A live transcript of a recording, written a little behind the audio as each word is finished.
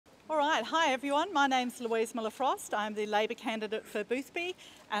All right, hi everyone. My name's Louise Miller-Frost. I'm the Labor candidate for Boothby,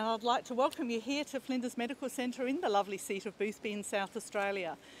 and I'd like to welcome you here to Flinders Medical Centre in the lovely seat of Boothby in South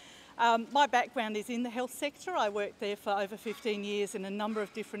Australia. My background is in the health sector. I worked there for over 15 years in a number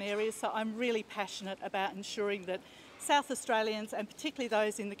of different areas, so I'm really passionate about ensuring that South Australians, and particularly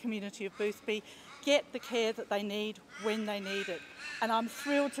those in the community of Boothby, get the care that they need when they need it. And I'm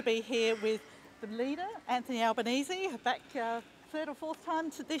thrilled to be here with the leader, Anthony Albanese, back third or fourth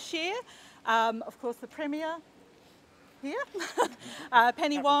time to this year. Of course, the Premier here,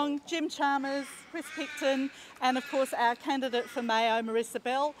 Penny Wong, Jim Chalmers, Chris Picton, and of course our candidate for Mayo, Marissa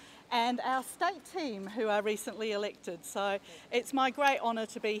Bell, and our state team who are recently elected. So it's my great honour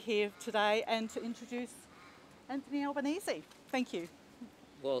to be here today and to introduce Anthony Albanese. Thank you.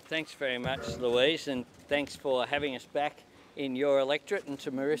 Well, thanks very much, Louise, and thanks for having us back in your electorate, and to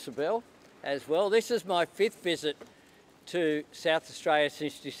Marissa Bell as well. This is my 5th visit to South Australia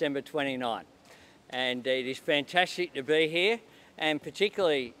since December 29, and it is fantastic to be here, and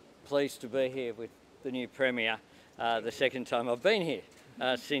particularly pleased to be here with the new Premier, the second time I've been here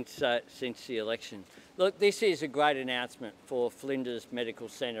since the election. Look, this is a great announcement for Flinders Medical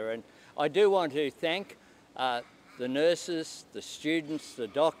Centre, and I do want to thank the nurses, the students, the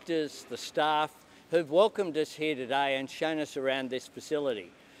doctors, the staff who've welcomed us here today and shown us around this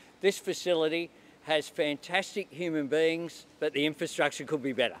facility. This facility has fantastic human beings, but the infrastructure could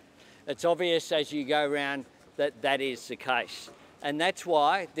be better. It's obvious as you go around that that is the case. And that's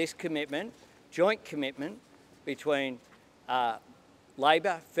why this commitment, joint commitment between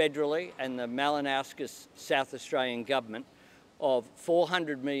Labor federally and the Malinauskas South Australian Government of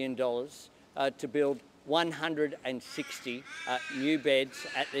 $400 million to build 160 new beds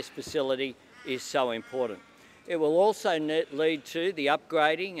at this facility is so important. It will also lead to the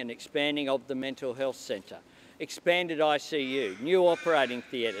upgrading and expanding of the mental health centre, expanded ICU, new operating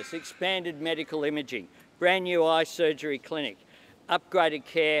theatres, expanded medical imaging, brand new eye surgery clinic, upgraded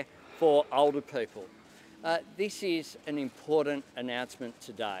care for older people. This is an important announcement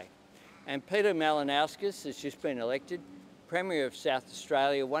today. And Peter Malinauskas has just been elected Premier of South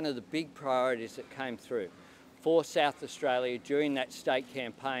Australia. One of the big priorities that came through for South Australia during that state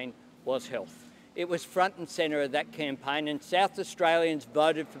campaign was health. It was front and centre of that campaign, and South Australians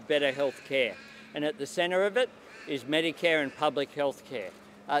voted for better health care. And at the centre of it is Medicare and public health care.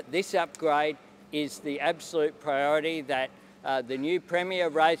 This upgrade is the absolute priority that the new Premier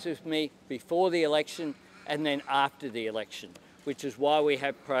raised with me before the election and then after the election, which is why we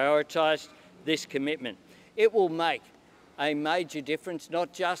have prioritised this commitment. It will make a major difference,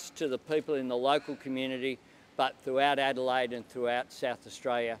 not just to the people in the local community, but throughout Adelaide and throughout South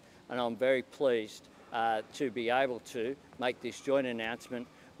Australia. And I'm very pleased to be able to make this joint announcement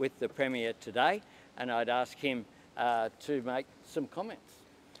with the Premier today. And I'd ask him to make some comments.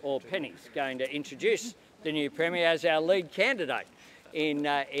 Or Penny's going to introduce the new Premier as our lead candidate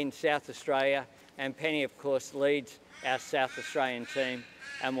in South Australia. And Penny, of course, leads our South Australian team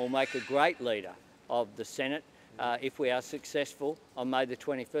and will make a great leader of the Senate if we are successful on May the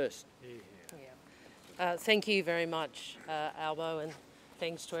 21st. Thank you very much, Albo, and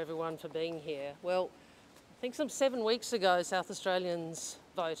thanks to everyone for being here. Well, I think some 7 weeks ago, South Australians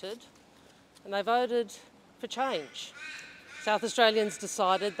voted, and they voted for change. South Australians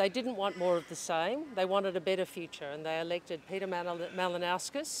decided they didn't want more of the same, they wanted a better future, and they elected Peter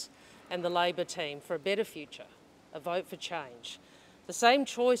Malinauskas and the Labor team for a better future, a vote for change. The same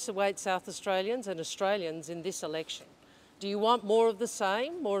choice awaits South Australians and Australians in this election. Do you want more of the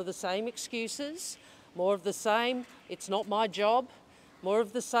same excuses, more of the same, it's not my job, more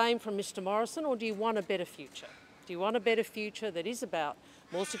of the same from Mr Morrison, or do you want a better future? Do you want a better future that is about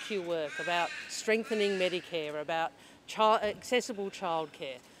more secure work, about strengthening Medicare, about accessible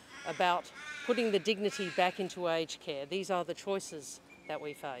childcare, about putting the dignity back into aged care? These are the choices that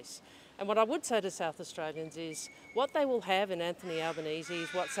we face. And what I would say to South Australians is what they will have in Anthony Albanese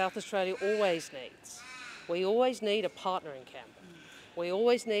is what South Australia always needs. We always need a partner in Canberra. We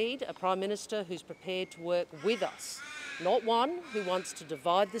always need a Prime Minister who's prepared to work with us, not one who wants to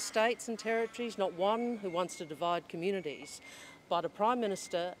divide the states and territories, not one who wants to divide communities, but a Prime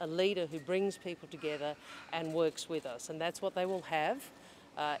Minister, a leader who brings people together and works with us. And that's what they will have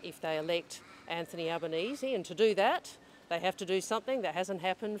if they elect Anthony Albanese. And to do that, they have to do something that hasn't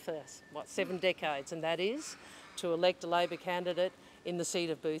happened for, 7 decades, and that is to elect a Labor candidate in the seat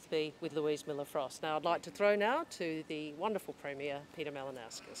of Boothby with Louise Miller-Frost. Now I'd like to throw now to the wonderful Premier, Peter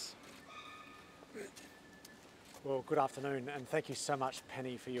Malinauskas. Well, good afternoon, and thank you so much,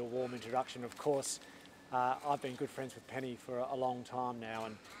 Penny, for your warm introduction. Of course, I've been good friends with Penny for a long time now,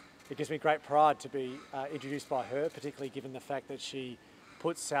 and it gives me great pride to be introduced by her, particularly given the fact that she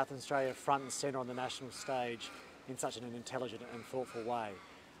puts South Australia front and centre on the national stage in such an intelligent and thoughtful way.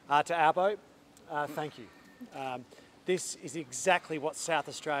 To Albo, thank you. This is exactly what South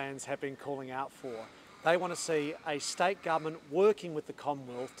Australians have been calling out for. They want to see a state government working with the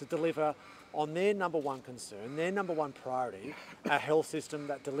Commonwealth to deliver on their number one concern, their number one priority, a health system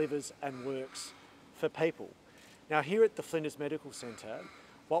that delivers and works for people. Now here at the Flinders Medical Centre,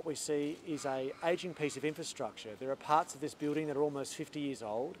 what we see is an ageing piece of infrastructure. There are parts of this building that are almost 50 years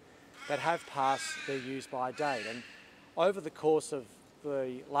old that have passed their use-by date. And over the course of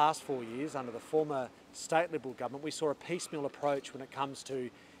the last 4 years, under the former state Liberal government, we saw a piecemeal approach when it comes to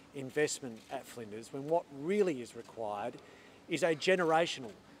investment at Flinders, when what really is required is a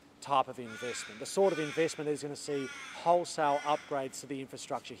generational type of investment, the sort of investment that is going to see wholesale upgrades to the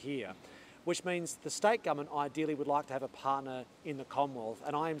infrastructure here, which means the state government ideally would like to have a partner in the Commonwealth,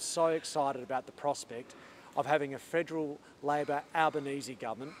 and I am so excited about the prospect of having a federal Labor Albanese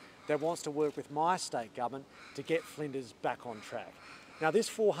government that wants to work with my state government to get Flinders back on track. Now this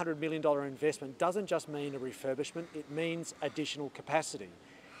 $400 million investment doesn't just mean a refurbishment, it means additional capacity.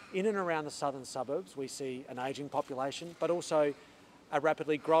 In and around the southern suburbs we see an ageing population, but also a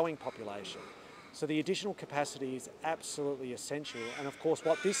rapidly growing population. So the additional capacity is absolutely essential, and of course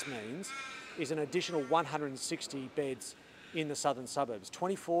what this means is an additional 160 beds in the southern suburbs,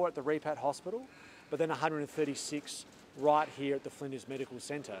 24 at the Repat Hospital, but then 136 right here at the Flinders Medical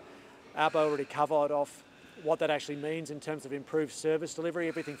Centre. Albo already covered off what that actually means in terms of improved service delivery,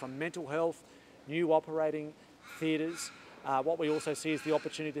 everything from mental health, new operating theatres. What we also see is the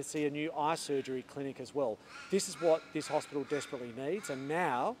opportunity to see a new eye surgery clinic as well. This is what this hospital desperately needs, and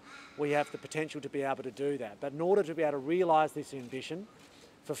now we have the potential to be able to do that. But in order to be able to realise this ambition,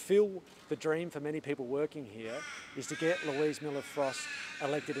 fulfil the dream for many people working here, is to get Louise Miller-Frost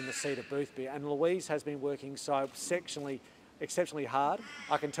elected in the seat of Boothby. And Louise has been working so exceptionally hard.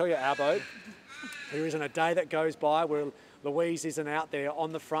 I can tell you, Albo, there isn't a day that goes by where Louise isn't out there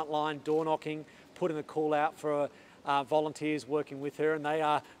on the front line, door knocking, putting the call out for volunteers working with her, and they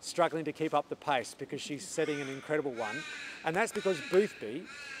are struggling to keep up the pace because she's setting an incredible one. And that's because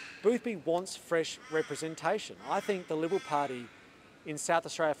Boothby wants fresh representation. I think the Liberal Party in South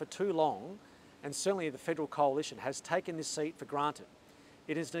Australia for too long, and certainly the federal coalition, has taken this seat for granted.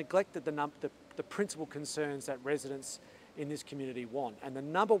 It has neglected the principal concerns that residents in this community want. And the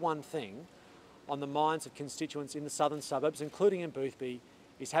number one thing on the minds of constituents in the southern suburbs, including in Boothby,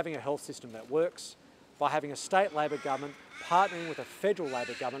 is having a health system that works. By having a state Labor government partnering with a federal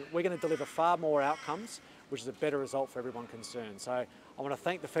Labor government, we're going to deliver far more outcomes, which is a better result for everyone concerned. So I want to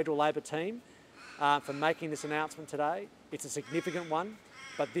thank the federal Labor team for making this announcement today. It's a significant one,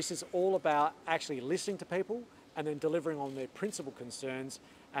 but this is all about actually listening to people and then delivering on their principal concerns,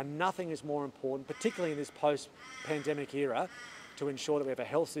 and nothing is more important, particularly in this post-pandemic era, to ensure that we have a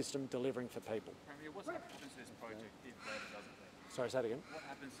health system delivering for people. Premier, what happens to this project if Labor doesn't win? Sorry, say that again? What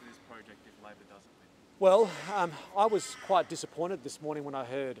happens to this project if Labor doesn't win? Well, I was quite disappointed this morning when I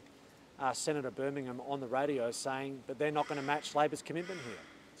heard Senator Birmingham on the radio saying that they're not going to match Labor's commitment here.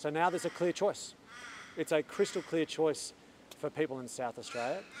 So now there's a clear choice. It's a crystal clear choice for people in South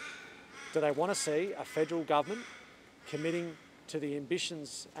Australia. Do they want to see a federal government committing to the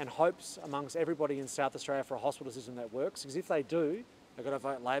ambitions and hopes amongst everybody in South Australia for a hospital system that works? Because if they do, they've got to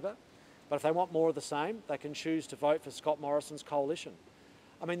vote Labor. But if they want more of the same, they can choose to vote for Scott Morrison's coalition.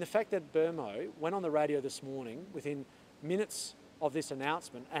 I mean, the fact that Burmo went on the radio this morning within minutes of this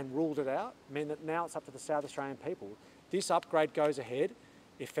announcement and ruled it out meant that now it's up to the South Australian people. This upgrade goes ahead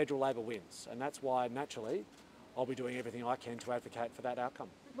if federal Labor wins, and that's why, naturally, I'll be doing everything I can to advocate for that outcome.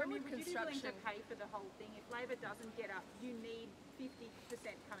 Would you be willing to pay for the whole thing? If Labor doesn't get up, you need 50%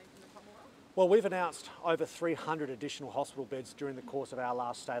 coming from the Commonwealth? Well, we've announced over 300 additional hospital beds during the course of our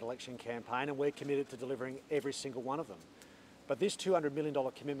last state election campaign, and we're committed to delivering every single one of them. But this $200 million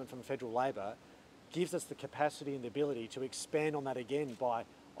commitment from federal Labor gives us the capacity and the ability to expand on that again by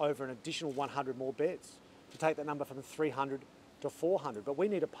over an additional 100 more beds, to take that number from 300 to 400. But we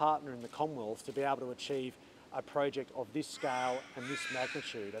need a partner in the Commonwealth to be able to achieve a project of this scale and this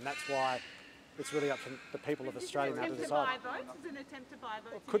magnitude, and that's why it's really up to the people of Australia now to decide. Is an attempt to buy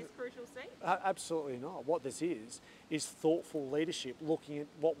votes in this crucial seat? Absolutely not. What this is thoughtful leadership looking at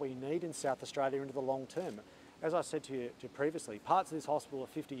what we need in South Australia into the long term. As I said to you previously, parts of this hospital are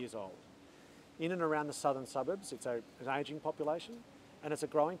 50 years old. In and around the southern suburbs, it's an ageing population and it's a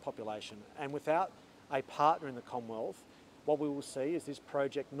growing population. And without a partner in the Commonwealth, what we will see is this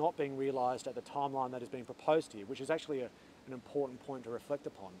project not being realised at the timeline that is being proposed here, which is actually an important point to reflect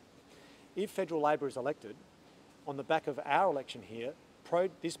upon. If federal Labor is elected, on the back of our election here,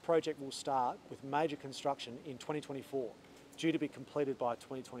 this project will start with major construction in 2024. due to be completed by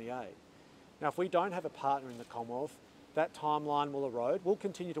 2028. Now, if we don't have a partner in the Commonwealth, that timeline will erode. We'll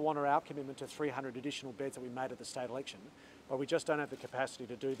continue to honour our commitment to 300 additional beds that we made at the state election, but we just don't have the capacity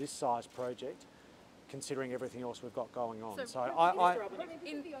to do this size project, considering everything else we've got going on. So I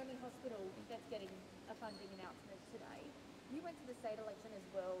this is the only hospital that's getting a funding announcement today. You went to the state election as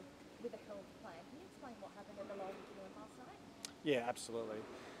well with a health plan. Can you explain what happened at the Lowell last night? Yeah, absolutely.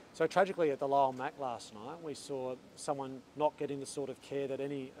 So tragically at the Lowell Mac last night, we saw someone not getting the sort of care that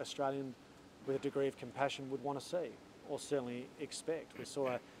any Australian with a degree of compassion would want to see, or certainly expect. We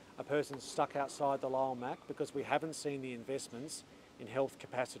saw a person stuck outside the Lowell Mac because we haven't seen the investments in health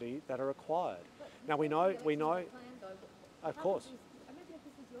capacity that are required. Now we know, of course. Imagine if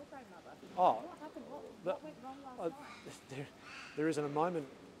this was your grandmother. Oh, What happened? What went wrong last night? there isn't a moment,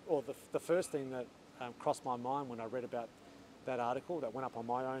 or the first thing that crossed my mind when I read about that article that went up on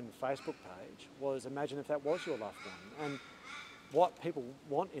my own Facebook page was, imagine if that was your loved one. And what people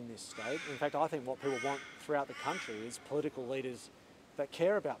want in this state, in fact I think what people want throughout the country, is political leaders that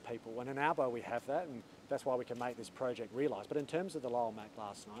care about people. And in Albo we have that, and that's why we can make this project realise. But in terms of the Lowell Mac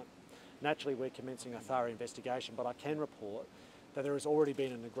last night, naturally we're commencing a thorough investigation, but I can report that there has already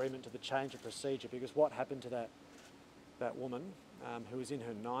been an agreement to the change of procedure, because what happened to that woman who was in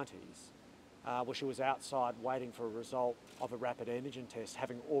her 90s, well, she was outside waiting for a result of a rapid antigen test,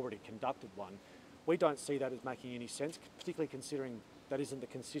 having already conducted one. We don't see that as making any sense, particularly considering that isn't the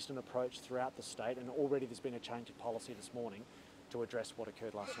consistent approach throughout the state, and already there's been a change of policy this morning to address what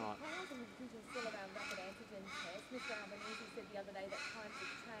occurred last night. Trials and decisions still around rapid antigen tests. Mr Albanese said the other day that times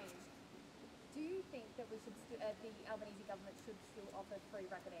have changed. Do you think that we should the Albanese government should still offer free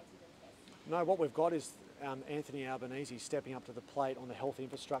rapid antigen tests? No, what we've got is Anthony Albanese stepping up to the plate on the health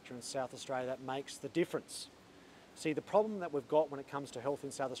infrastructure in South Australia that makes the difference. See, the problem that we've got when it comes to health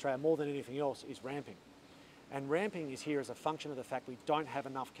in South Australia, more than anything else, is ramping. And ramping is here as a function of the fact we don't have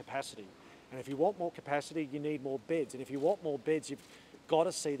enough capacity. And if you want more capacity, you need more beds. And if you want more beds, you've got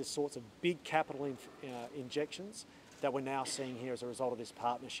to see the sorts of big capital injections that we're now seeing here as a result of this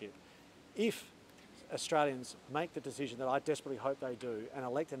partnership. If Australians make the decision that I desperately hope they do and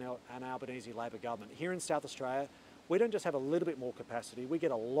elect an Albanese Labor government, here in South Australia, we don't just have a little bit more capacity, we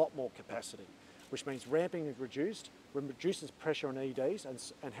get a lot more capacity, which means ramping is reduced, reduces pressure on EDs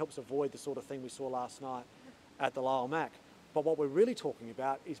and helps avoid the sort of thing we saw last night at the Lowell Mac. But what we're really talking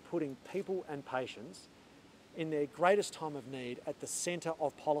about is putting people and patients in their greatest time of need at the centre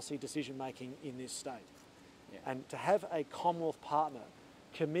of policy decision making in this state. Yeah. And to have a Commonwealth partner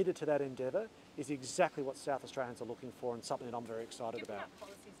committed to that endeavour is exactly what South Australians are looking for, and something that I'm very excited about. Given that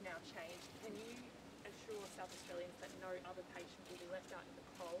policy's now changed, can you assure South Australians that no other patient will be left out in the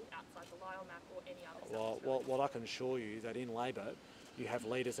cold outside the Lyle Map or any other South Australian? Well, I can assure you that in Labor, you have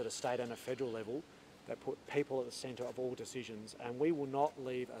leaders at a state and a federal level that put people at the centre of all decisions, and we will not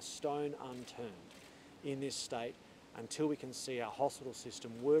leave a stone unturned in this state until we can see our hospital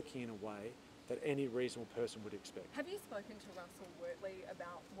system working in a way that any reasonable person would expect. Have you spoken to Russell Wortley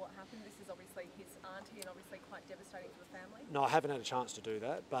about what happened? This is obviously his auntie and obviously quite devastating for the family. No, I haven't had a chance to do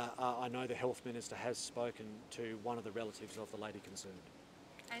that, but I know the Health Minister has spoken to one of the relatives of the lady concerned.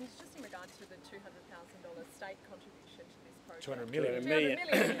 And just in regard to the $200,000 state contribution to this project. 200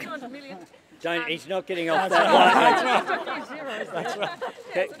 million. 200 million. He's not getting off that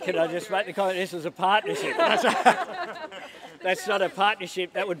line. Can I just make the comment? This is a partnership. That's not a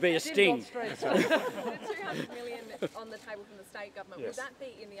partnership, that would be a sting. The $200 million on the table from the state government, Yes. Would that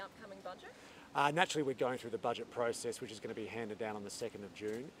be in the upcoming budget? Naturally, we're going through the budget process, which is going to be handed down on the 2nd of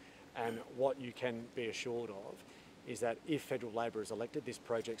June. And what you can be assured of is that if Federal Labor is elected, this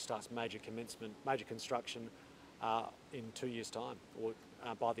project starts major construction in 2 years' time, or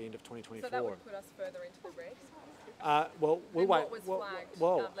by the end of 2024. So that would put us further into the red? Well, we'll wait. What was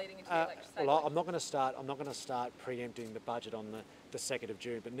flagged leading into the election? Well, I'm not going to start preempting the budget on the 2nd of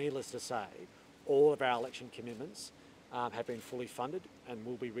June. But needless to say, all of our election commitments have been fully funded and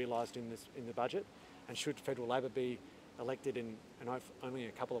will be realised in the budget. And should Federal Labor be elected in only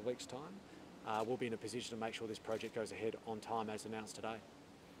a couple of weeks' time, we'll be in a position to make sure this project goes ahead on time as announced today.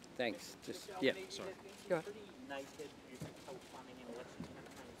 Thanks. Sorry. Go ahead. Naked use of health funding in election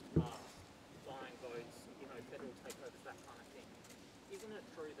campaigns, buying votes, federal takeovers, that kind of thing. Isn't it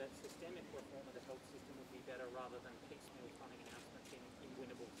true that systemic reform of the health system would be better rather than piecemeal funding announcements in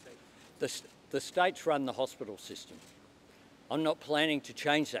winnable seats? The states run the hospital system. I'm not planning to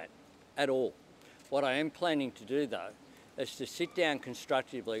change that at all. What I am planning to do, though, is to sit down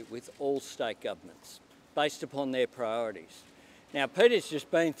constructively with all state governments based upon their priorities. Now, Peter's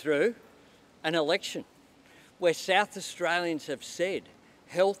just been through an election where South Australians have said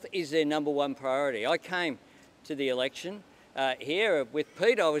health is their #1 priority. I came to the election here with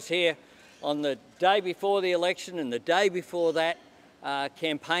Pete. I was here on the day before the election and the day before that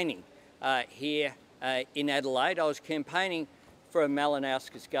campaigning here in Adelaide. I was campaigning for a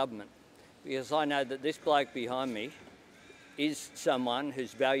Malinauskas government because I know that this bloke behind me is someone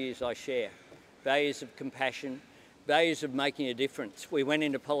whose values I share. Values of compassion, values of making a difference. We went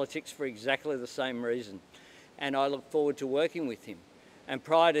into politics for exactly the same reason, and I look forward to working with him. And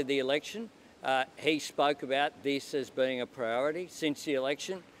prior to the election, he spoke about this as being a priority. Since the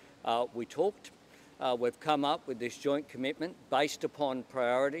election, we talked. We've come up with this joint commitment based upon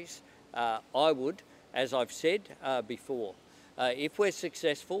priorities. I would, as I've said before, if we're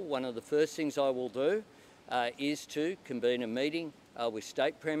successful, one of the first things I will do is to convene a meeting with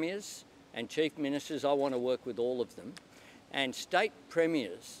state premiers and chief ministers. I want to work with all of them. And state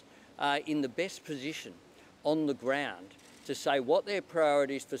premiers are in the best position on the ground to say what their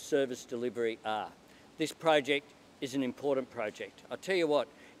priorities for service delivery are. This project is an important project. I'll tell you what,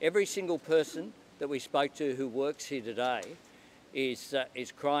 every single person that we spoke to who works here today is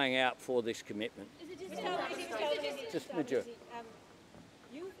crying out for this commitment. Just Major.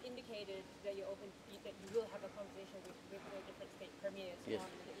 You've indicated that you're open, that you will have a conversation with all different state premiers on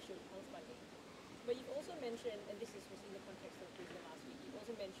the issue of health funding. But you've also mentioned, and this was in the context of Brisbane last week, you've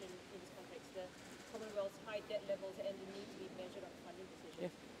also mentioned in this context the Commonwealth's high debt levels and the need to be measured on funding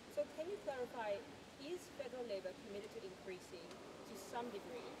decisions. Yeah. So can you clarify, is federal Labor committed to increasing, to some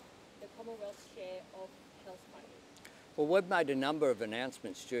degree, the Commonwealth's share of health funding? Well, we've made a number of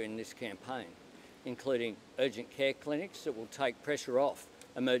announcements during this campaign, including urgent care clinics that will take pressure off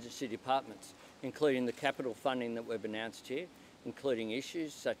emergency departments, including the capital funding that we've announced here, including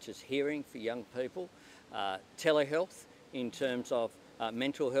issues such as hearing for young people, telehealth in terms of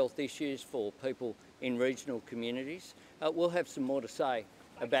mental health issues for people in regional communities. We'll have some more to say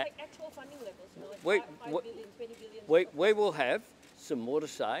about... Like actual funding levels, you know, like 5 billion, 20 billion... We will have some more to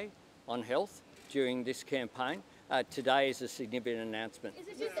say on health during this campaign. Today is a significant announcement. Is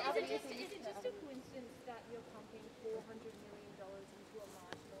it just a coincidence that you're pumping $400 million into a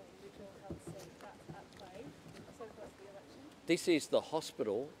marginal regional health seat that's at play so close to the election? This is the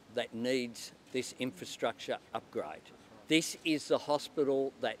hospital that needs this infrastructure upgrade. This is the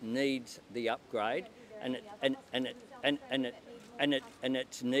hospital that needs the upgrade, and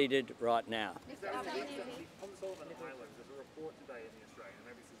it's needed right now. On Solomon Islands, there's a report today in the Australian, and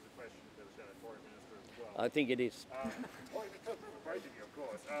maybe this is a question for the Foreign Minister as well. I think it is. Well, both of you, of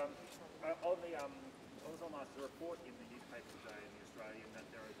course. On Solomon Islands, there's a report in the newspaper today in the Australian that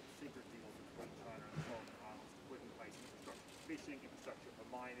there are secret deals between China and the Solomon Islands to put in place infrastructure for fishing, infrastructure for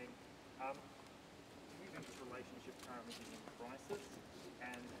mining. Do you think this relationship currently is in crisis?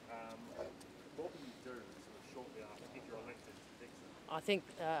 And what will you do sort of shortly after, if you're elected, to fix it? I think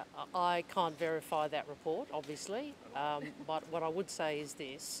I can't verify that report, obviously, but what I would say is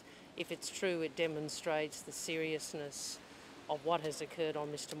this: if it's true, it demonstrates the seriousness of what has occurred on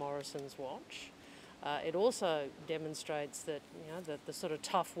Mr. Morrison's watch. It also demonstrates that, you know, that the sort of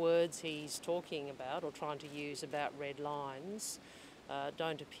tough words he's talking about or trying to use about red lines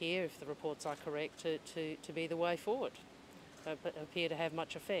don't appear, if the reports are correct, to be the way forward, appear to have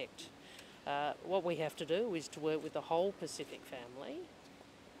much effect. What we have to do is to work with the whole Pacific family,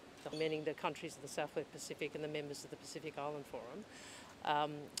 meaning the countries of the Southwest Pacific and the members of the Pacific Island Forum.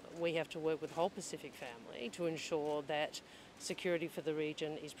 We have to work with the whole Pacific family to ensure that security for the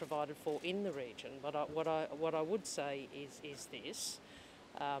region is provided for in the region. But what I would say is this: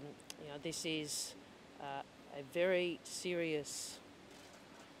 you know, this is a very serious.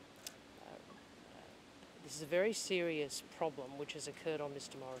 This is a very serious problem which has occurred on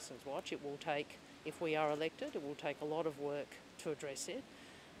Mr. Morrison's watch. It will take, if we are elected, it will take a lot of work to address it.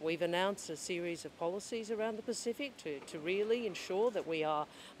 We've announced a series of policies around the Pacific to really ensure that we are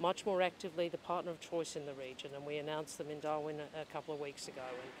much more actively the partner of choice in the region, and we announced them in Darwin a couple of weeks ago.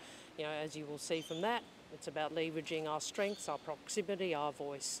 And, you know, as you will see from that, it's about leveraging our strengths, our proximity, our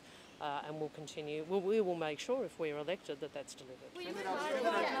voice, and we'll continue. We will make sure, if we are elected, that that's delivered.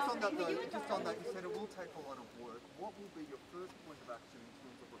 Just on that, you said it will take a lot of work. What will be your first point of action in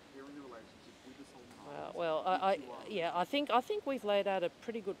terms of repairing the relationship with the Solomon Islands? I think we've laid out a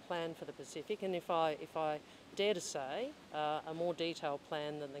pretty good plan for the Pacific, and if I dare to say, a more detailed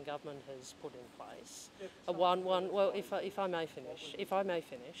plan than the government has put in place. If I may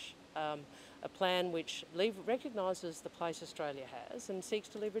finish, a plan which recognises the place Australia has and seeks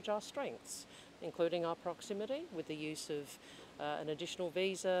to leverage our strengths, including our proximity with the use of an additional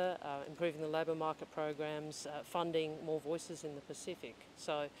visa, improving the labour market programs, funding more voices in the Pacific.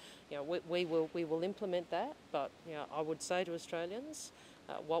 So, you know, we will implement that. But, you know, I would say to Australians,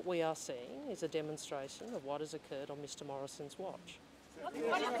 What we are seeing is a demonstration of what has occurred on Mr Morrison's watch.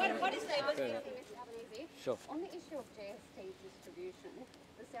 What is the Sure. On the issue of GST distribution,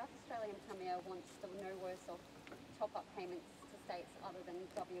 the South Australian Premier wants the no worse off top-up payments to states other than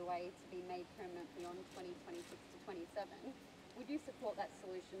WA to be made permanent beyond 2026 to 27. Would you support that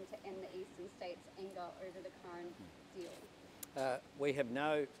solution to end the eastern states' anger over the current deal? We have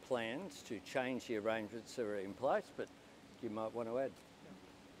no plans to change the arrangements that are in place, but you might want to add.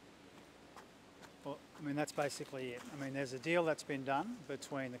 Well, I mean, that's basically it. I mean, there's a deal that's been done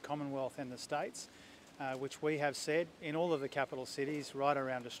between the Commonwealth and the states, which we have said in all of the capital cities right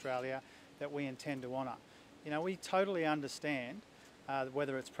around Australia that we intend to honour. You know, we totally understand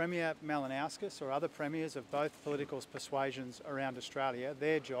whether it's Premier Malinauskas or other premiers of both political persuasions around Australia,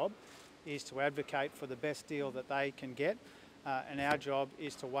 their job is to advocate for the best deal that they can get, and our job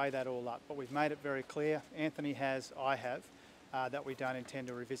is to weigh that all up. But we've made it very clear, Anthony has, I have, that we don't intend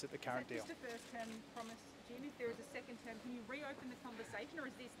to revisit the current deal. Just a first term promise, Jim, if there is a second term, can you reopen the conversation, or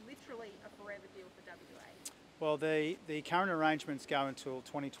is this literally a forever deal for WA? Well, the current arrangements go until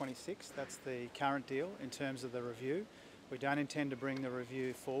 2026. That's the current deal in terms of the review. We don't intend to bring the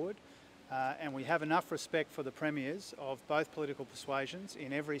review forward. And we have enough respect for the premiers of both political persuasions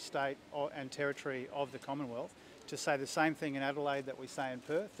in every state and territory of the Commonwealth to say the same thing in Adelaide that we say in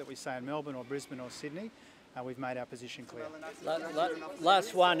Perth, that we say in Melbourne or Brisbane or Sydney. We've made our position clear.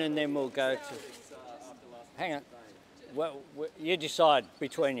 Last one, and then we'll go to... Hang on. Well, you decide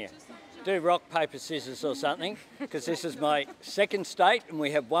between you. Do rock, paper, scissors or something, because this is my second state and we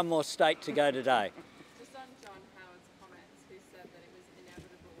have one more state to go today. Just on John Howard's comments, who said that it was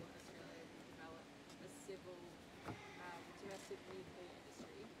inevitable Australia would develop a civil domestic nuclear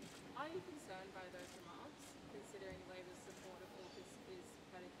industry. Are you concerned by those remarks, considering Labor's support of AUKUS is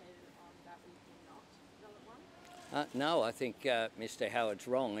predicated on that we will not develop one? No, I think Mr Howard's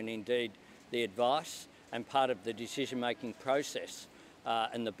wrong, and indeed the advice and part of the decision-making process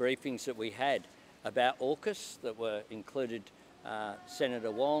and the briefings that we had about AUKUS that were included Senator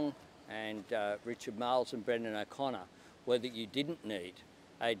Wong and Richard Marles and Brendan O'Connor were that you didn't need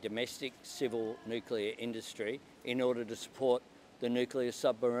a domestic civil nuclear industry in order to support the nuclear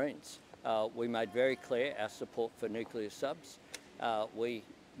submarines. We made very clear our support for nuclear subs. We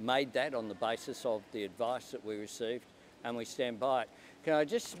made that on the basis of the advice that we received, and we stand by it. Can I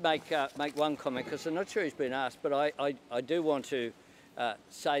just make one comment, because I'm not sure he's been asked, but I do want to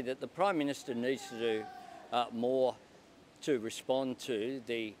say that the Prime Minister needs to do more to respond to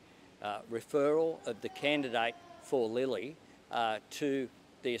the referral of the candidate for Lilly to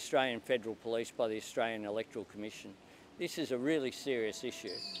the Australian Federal Police by the Australian Electoral Commission. This is a really serious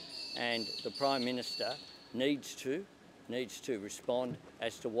issue, and the Prime Minister needs to respond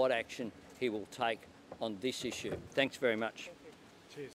as to what action he will take on this issue. Thanks very much.